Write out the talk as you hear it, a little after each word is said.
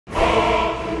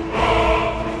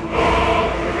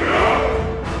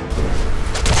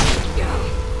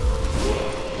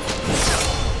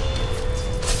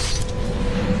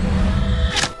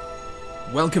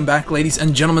Welcome back, ladies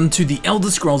and gentlemen, to the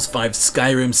Elder Scrolls V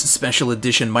Skyrim's Special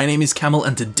Edition. My name is Camel,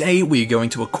 and today we are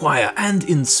going to acquire and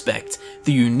inspect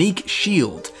the unique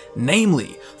shield,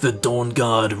 namely the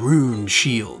Dawnguard Rune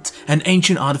Shield, an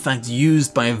ancient artifact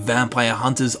used by vampire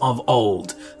hunters of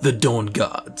old, the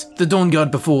Dawnguard. The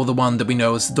Dawnguard before the one that we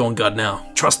know as the Dawnguard now.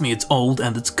 Trust me, it's old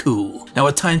and it's cool. Now,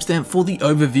 a timestamp for the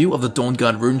overview of the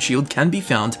Dawnguard Rune Shield can be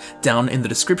found down in the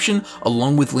description,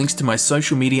 along with links to my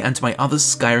social media and to my other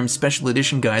Skyrim Special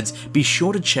Edition guides. Be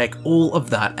sure to check all of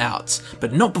that out,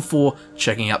 but not before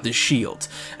checking out this shield.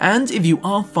 And if you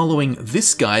are following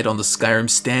this guide on the Skyrim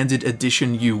Standard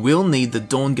Edition, you will need the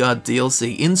Dawnguard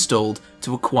DLC installed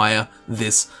to acquire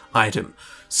this item.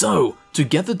 So, to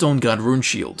get the Dawnguard Rune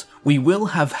Shield, we will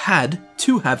have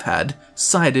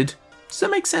sided, does that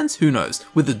make sense? Who knows?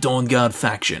 With the Dawnguard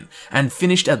faction, and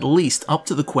finished at least up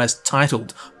to the quest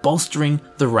titled Bolstering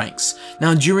the Ranks.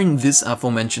 Now, during this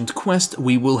aforementioned quest,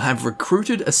 we will have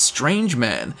recruited a strange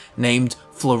man named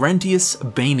Florentius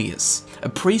Banius, a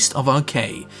priest of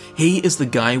Archay. He is the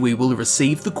guy we will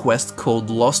receive the quest called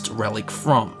Lost Relic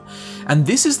from. And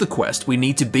this is the quest we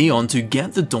need to be on to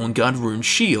get the Dawnguard Rune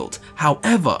Shield.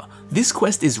 However, this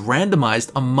quest is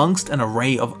randomized amongst an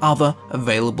array of other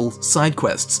available side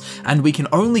quests, and we can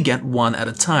only get one at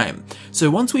a time. So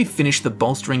once we finish the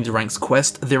Bolstering the Ranks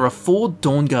quest, there are 4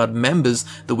 Dawnguard members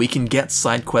that we can get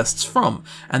side quests from,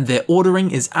 and their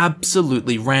ordering is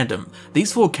absolutely random.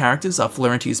 These 4 characters are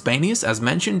Florentius Banius, as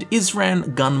mentioned,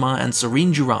 Isran, Gunmar, and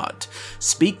Serene Gerard.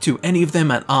 Speak to any of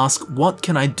them and ask, what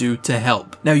can I do to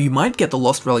help? Now, you might get the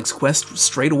Lost Relics quest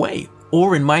straight away,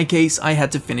 or in my case, I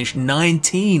had to finish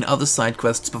 19 other side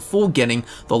quests before getting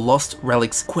the Lost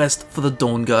Relics quest for the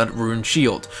Dawnguard Rune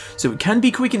Shield. So it can be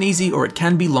quick and easy, or it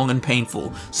can be long and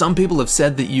painful. Some people have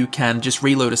said that you can just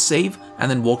reload a save and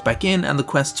then walk back in and the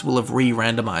quests will have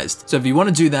re-randomized. So if you want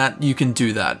to do that, you can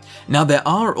do that. Now, there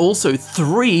are also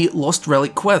 3 Lost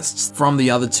Relic quests. From the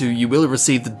other 2, you will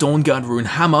receive the Dawnguard Rune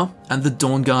Hammer and the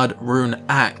Dawnguard Rune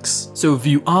Axe. So if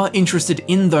you are interested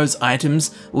in those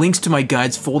items, links to my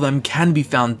guides for them can be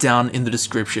found down in the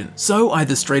description. So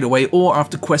either straight away or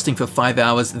after questing for 5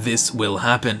 hours, this will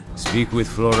happen. Speak with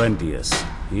Florentius.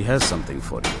 He has something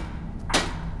for you.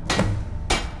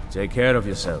 Take care of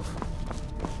yourself.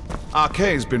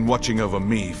 Archay's been watching over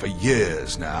me for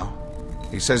years now.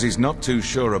 He says he's not too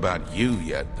sure about you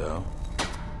yet, though.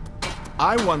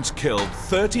 I once killed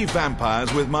 30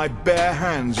 vampires with my bare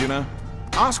hands, you know.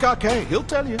 Ask Archay, he'll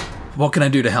tell you. What can I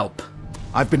do to help?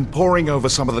 I've been poring over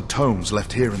some of the tomes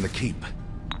left here in the keep.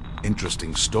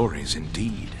 Interesting stories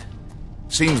indeed.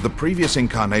 Seems the previous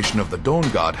incarnation of the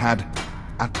Dawnguard had,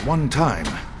 at one time,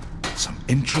 some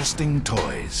interesting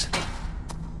toys.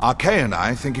 Archay and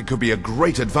I think it could be a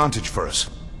great advantage for us.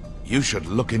 You should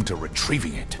look into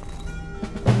retrieving it.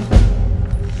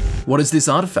 What is this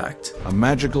artifact? A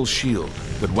magical shield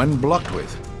that, when blocked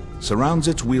with, surrounds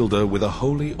its wielder with a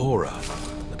holy aura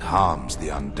that harms the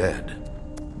undead.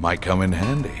 Might come in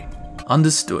handy.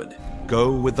 Understood.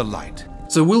 Go with the light.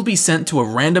 So we'll be sent to a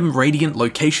random radiant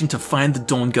location to find the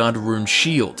Dawnguard Rune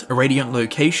Shield. A radiant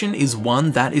location is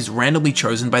one that is randomly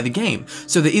chosen by the game,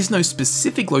 so there is no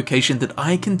specific location that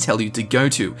I can tell you to go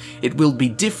to. It will be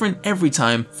different every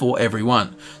time for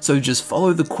everyone. So just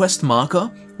follow the quest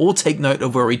marker or take note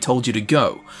of where he told you to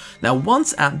go. Now,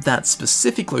 once at that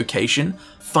specific location,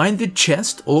 find the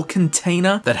chest or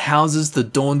container that houses the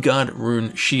Dawnguard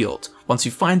Rune Shield. Once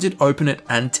you find it, open it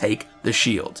and take the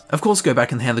shield. Of course, go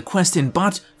back and hand the quest in,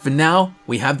 but for now,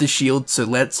 we have the shield, so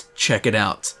let's check it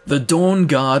out. The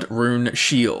Dawnguard Rune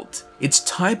Shield. Its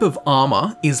type of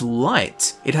armor is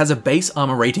light. It has a base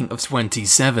armor rating of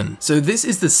 27. So this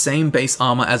is the same base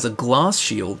armor as a glass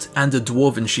shield and a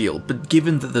dwarven shield, but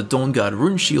given that the Dawnguard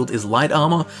Rune Shield is light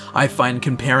armor, I find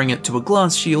comparing it to a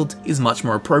glass shield is much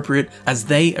more appropriate, as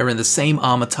they are in the same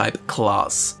armor type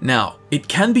class. Now, it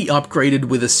can be upgraded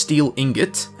with a steel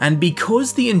ingot, and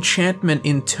because the enchantment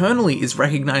internally is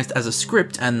recognized as a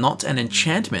script and not an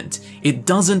enchantment, it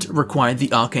doesn't require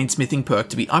the arcane smithing perk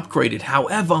to be upgraded.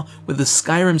 However, with the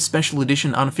Skyrim Special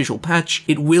Edition unofficial patch,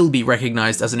 it will be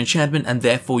recognized as an enchantment, and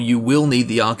therefore you will need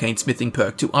the arcane smithing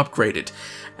perk to upgrade it.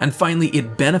 And finally,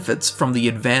 it benefits from the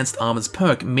Advanced Armors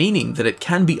perk, meaning that it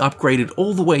can be upgraded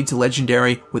all the way to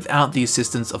Legendary without the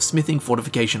assistance of smithing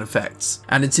fortification effects.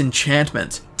 And its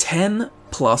enchantment, 10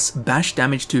 plus bash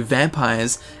damage to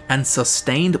vampires and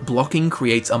sustained blocking,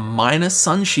 creates a minor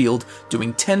sun shield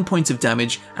doing 10 points of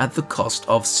damage at the cost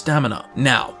of stamina.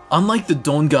 Now, unlike the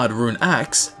Dawnguard Rune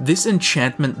Axe, this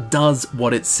enchantment does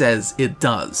what it says it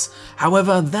does.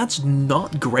 However, that's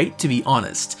not great, to be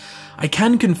honest. I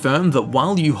can confirm that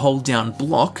while you hold down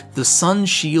block, the sun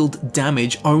shield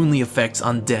damage only affects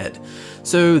undead.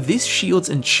 So this shield's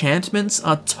enchantments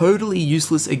are totally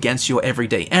useless against your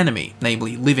everyday enemy,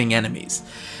 namely living enemies.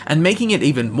 And making it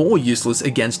even more useless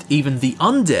against even the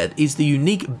undead is the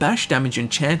unique bash damage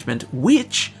enchantment,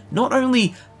 which not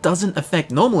only doesn't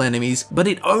affect normal enemies, but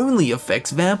it only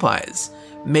affects vampires,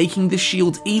 making the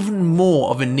shield even more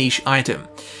of a niche item.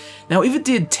 Now if it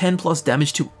did 10 plus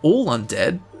damage to all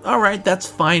undead, alright, that's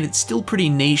fine, it's still pretty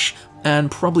niche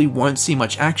and probably won't see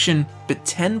much action, but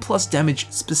 10 plus damage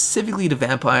specifically to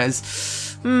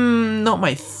vampires, not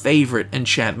my favorite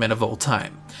enchantment of all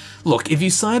time. Look, if you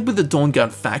side with the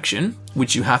Dawnguard faction,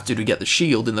 which you have to get the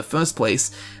shield in the first place,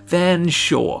 then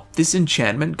sure, this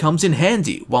enchantment comes in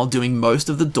handy while doing most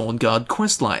of the Dawnguard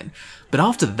questline. But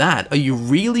after that, are you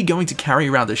really going to carry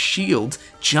around a shield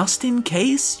just in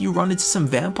case you run into some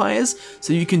vampires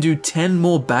so you can do 10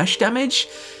 more bash damage?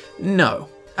 No.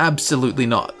 Absolutely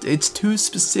not. It's too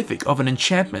specific of an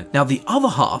enchantment. Now the other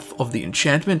half of the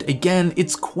enchantment, again,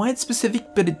 it's quite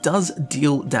specific, but it does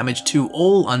deal damage to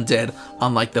all undead,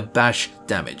 unlike the bash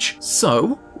damage.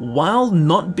 So, while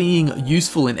not being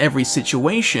useful in every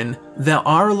situation, there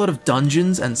are a lot of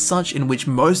dungeons and such in which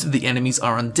most of the enemies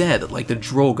are undead, like the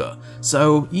Draugr.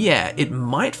 So yeah, it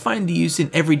might find use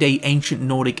in everyday ancient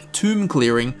Nordic tomb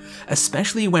clearing,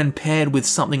 especially when paired with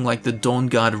something like the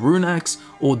Dawnguard Rune Axe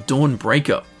or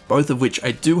Dawnbreaker, both of which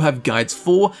I do have guides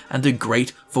for and are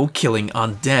great for killing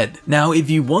undead. Now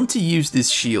if you want to use this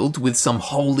shield with some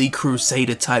Holy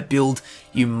Crusader type build,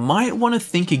 you might want to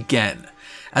think again,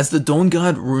 as the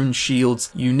Dawnguard Rune Shield's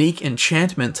unique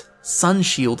enchantment, Sun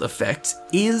Shield effect,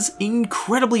 is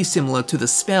incredibly similar to the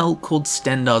spell called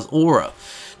Stendarr's Aura.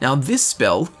 Now this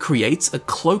spell creates a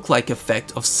cloak-like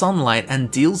effect of sunlight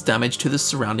and deals damage to the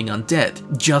surrounding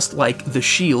undead, just like the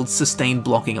shield's sustained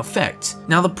blocking effect.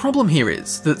 Now the problem here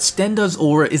is that Stendarr's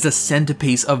Aura is a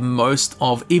centerpiece of most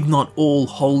of, if not all,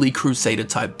 Holy Crusader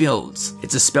type builds.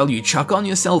 It's a spell you chuck on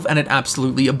yourself and it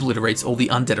absolutely obliterates all the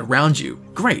undead around you.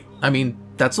 Great, I mean,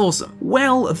 that's awesome.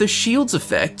 Well, the shield's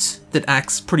effect that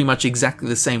acts pretty much exactly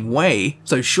the same way,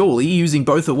 so surely using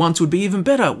both at once would be even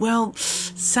better. Well,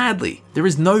 sadly, there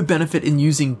is no benefit in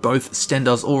using both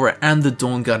Stendarr's Aura and the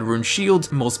Dawnguard Rune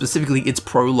Shield, more specifically its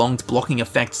prolonged blocking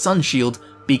effect Sun Shield,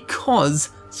 because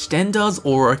Stendarr's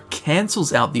Aura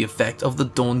cancels out the effect of the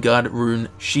Dawnguard Rune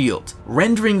Shield,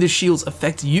 rendering the shield's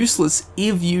effect useless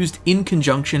if used in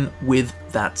conjunction with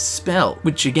that spell,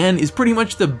 which again is pretty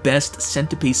much the best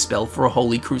centerpiece spell for a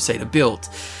Holy Crusader build.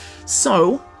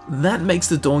 So that makes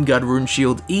the Dawnguard Rune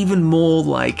Shield even more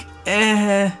like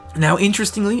Now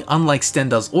interestingly, unlike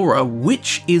Stendarr's Aura,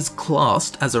 which is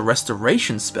classed as a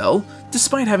restoration spell,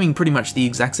 despite having pretty much the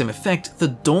exact same effect, the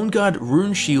Dawnguard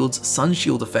Rune Shield's Sun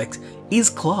Shield effect is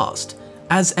classed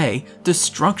as a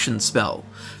destruction spell,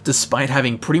 despite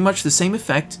having pretty much the same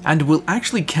effect, and will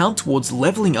actually count towards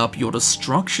leveling up your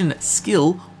destruction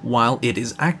skill while it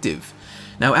is active.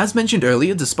 Now, as mentioned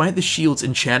earlier, despite the shield's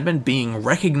enchantment being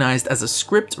recognized as a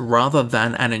script rather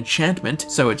than an enchantment,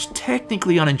 so it's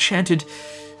technically unenchanted,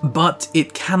 but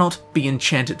it cannot be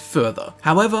enchanted further.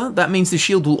 However, that means the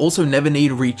shield will also never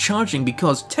need recharging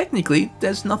because technically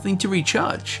there's nothing to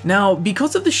recharge. Now,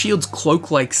 because of the shield's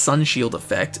cloak-like sun shield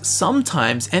effect,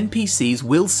 sometimes NPCs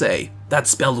will say, "That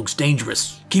spell looks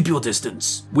dangerous, keep your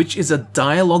distance," which is a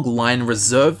dialogue line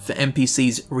reserved for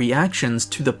NPCs' reactions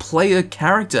to the player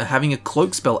character having a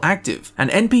cloak spell active,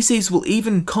 and NPCs will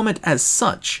even comment as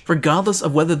such, regardless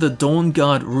of whether the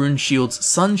Dawnguard Rune Shield's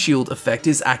Sun Shield effect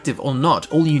is active or not.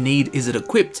 All you need is it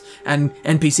equipped, and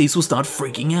NPCs will start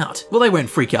freaking out. Well, they won't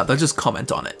freak out, they'll just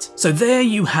comment on it. So there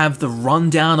you have the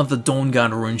rundown of the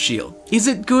Dawnguard Rune Shield. Is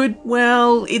it good?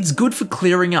 Well, it's good for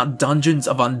clearing out dungeons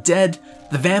of undead.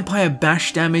 The vampire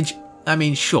bash damage, I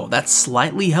mean, sure, that's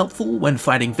slightly helpful when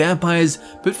fighting vampires,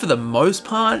 but for the most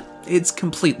part, it's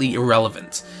completely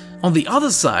irrelevant. On the other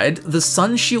side, the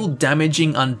Sun Shield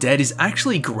damaging undead is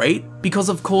actually great because,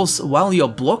 of course, while you're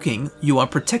blocking, you are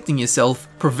protecting yourself,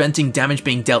 preventing damage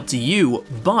being dealt to you,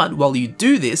 but while you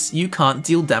do this, you can't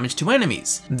deal damage to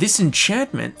enemies. This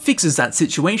enchantment fixes that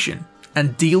situation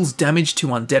and deals damage to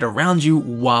undead around you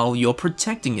while you're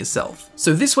protecting yourself.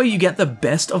 So this way you get the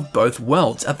best of both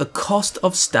worlds at the cost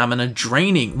of stamina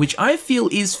draining, which I feel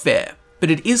is fair, but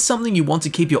it is something you want to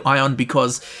keep your eye on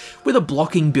because with a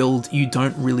blocking build, you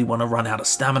don't really want to run out of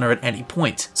stamina at any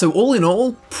point. So all in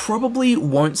all, probably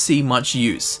won't see much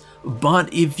use.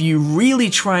 But if you really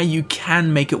try, you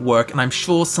can make it work, and I'm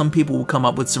sure some people will come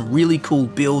up with some really cool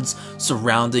builds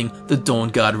surrounding the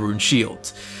Dawnguard Rune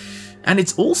Shield. And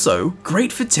it's also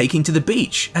great for taking to the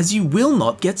beach, as you will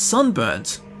not get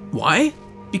sunburnt. Why?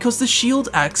 Because the shield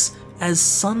acts as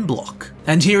sunblock.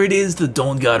 And here it is, the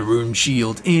Dawnguard Rune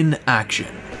Shield in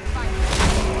action.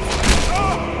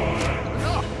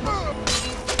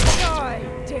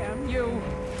 Damn you!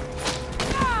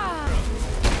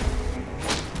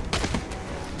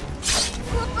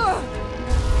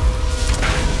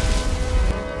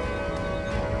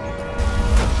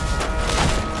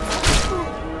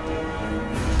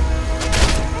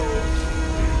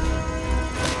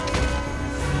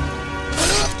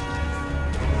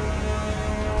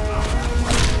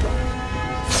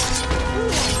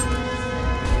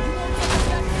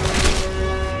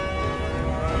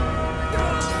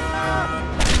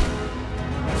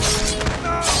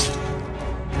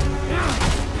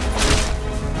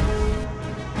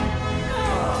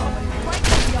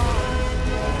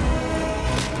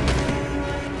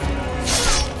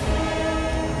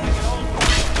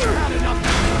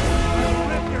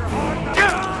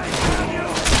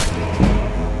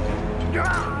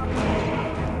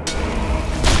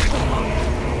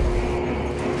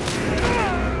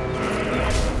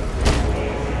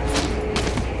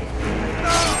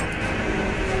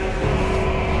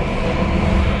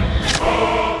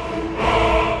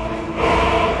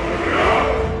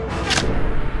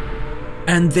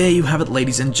 And there you have it,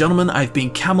 ladies and gentlemen. I've been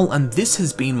Camel, and this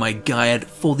has been my guide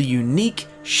for the unique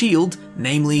shield,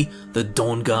 namely the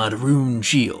Dawnguard Rune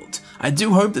Shield. I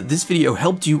do hope that this video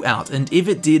helped you out, and if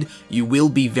it did, you will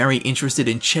be very interested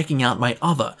in checking out my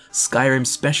other Skyrim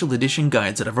Special Edition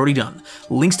guides that I've already done.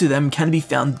 Links to them can be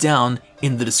found down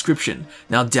in the description.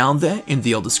 Now down there in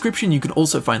the old description you can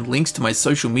also find links to my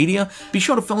social media. Be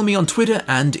sure to follow me on Twitter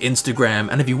and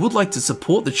Instagram, and if you would like to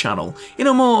support the channel in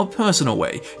a more personal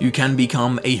way, you can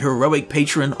become a heroic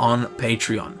patron on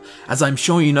Patreon. As I'm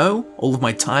sure you know, all of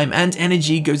my time and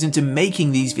energy goes into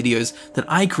making these videos that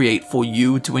I create for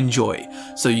you to enjoy,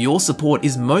 so your support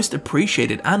is most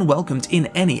appreciated and welcomed in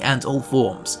any and all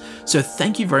forms. So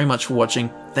thank you very much for watching.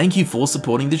 Thank you for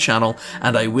supporting the channel,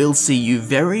 and I will see you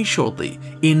very shortly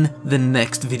in the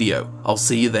next video. I'll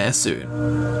see you there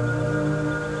soon.